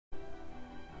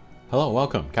Hello,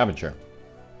 welcome, Cabbage here.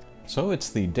 So it's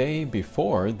the day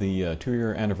before the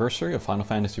 2-year anniversary of Final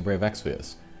Fantasy Brave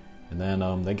Exvius. And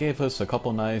then they gave us a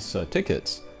couple nice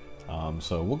tickets.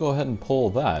 So we'll go ahead and pull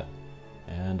that.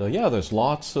 And yeah, there's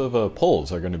lots of pulls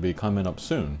that are going to be coming up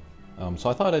soon. So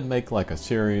I thought I'd make like a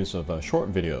series of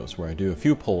short videos where I do a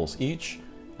few pulls each,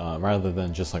 rather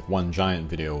than just like one giant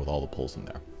video with all the pulls in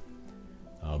there.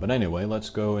 But anyway, let's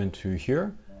go into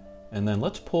here. And then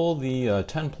let's pull the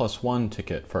 10+1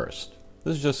 ticket first.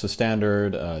 This is just a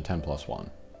standard 10+1.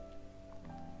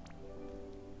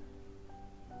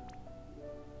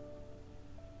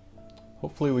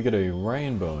 Hopefully we get a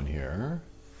rainbow in here.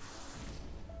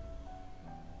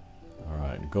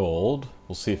 Alright, gold.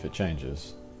 We'll see if it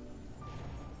changes.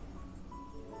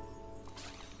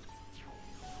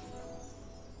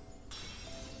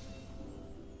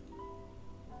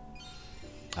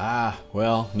 Ah,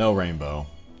 well, no rainbow.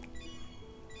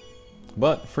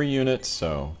 But free units,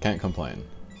 so can't complain.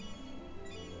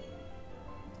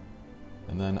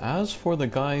 And then as for the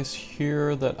guys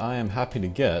here that I am happy to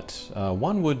get,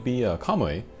 one would be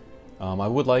Kamui. I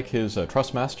would like his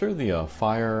Trustmaster, the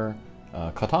Fire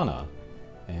Katana.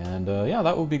 And yeah,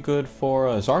 that would be good for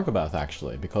Zargabath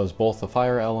actually, because both the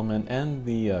Fire element and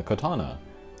the Katana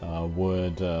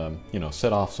would, you know,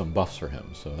 set off some buffs for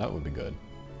him, so that would be good.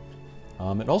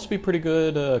 It'd also be pretty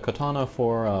good Katana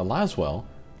for Laswell.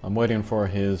 I'm waiting for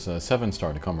his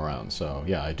 7-star to come around, so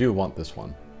yeah, I do want this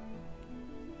one.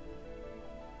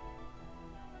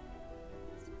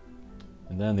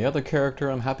 And then the other character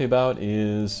I'm happy about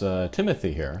is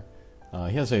Timothy here.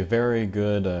 He has a very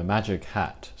good magic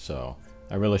hat, so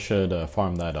I really should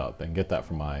farm that up and get that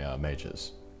for my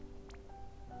mages.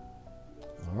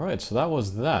 Alright, so that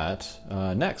was that.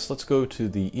 Next, let's go to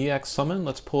the EX summon.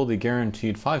 Let's pull the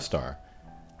guaranteed 5-star.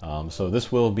 So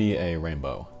this will be a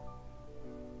rainbow.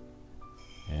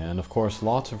 And of course,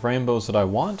 lots of rainbows that I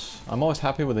want. I'm always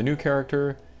happy with a new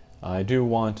character. I do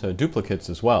want duplicates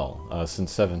as well,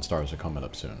 since 7 stars are coming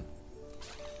up soon.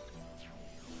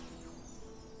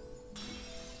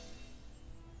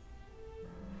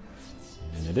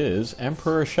 And it is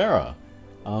Emperor Shera,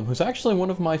 who's actually one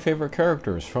of my favorite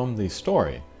characters from the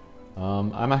story.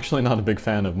 I'm actually not a big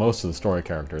fan of most of the story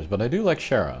characters, but I do like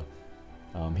Shera.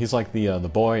 He's like the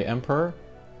boy emperor,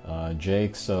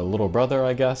 Jake's little brother,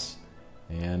 I guess.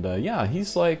 And yeah,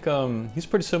 he's like, he's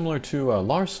pretty similar to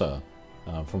Larsa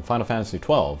from Final Fantasy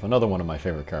XII, another one of my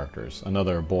favorite characters,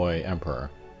 another boy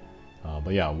emperor.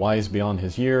 But yeah, wise beyond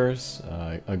his years,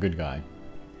 a good guy.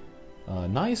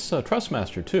 Nice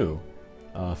Trustmaster too,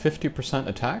 50%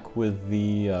 attack with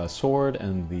the sword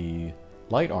and the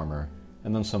light armor,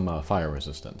 and then some fire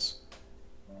resistance.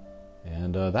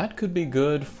 And that could be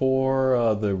good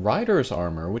for the Rider's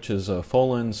armor, which is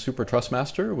Folan's Super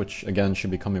Trustmaster, which again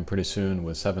should be coming pretty soon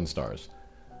with 7 stars.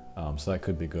 So that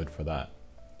could be good for that.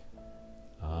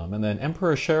 And then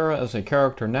Emperor Shera as a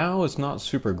character now is not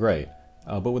super great,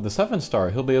 but with the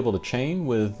 7-star he'll be able to chain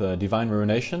with Divine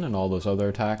Ruination and all those other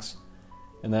attacks.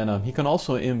 And then he can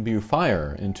also imbue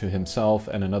fire into himself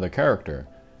and another character.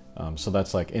 So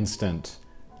that's like instant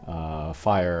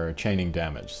fire chaining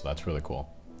damage, so that's really cool.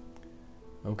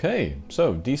 Okay,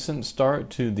 so decent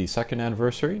start to the 2nd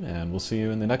anniversary, and we'll see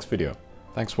you in the next video.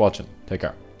 Thanks for watching. Take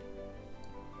care.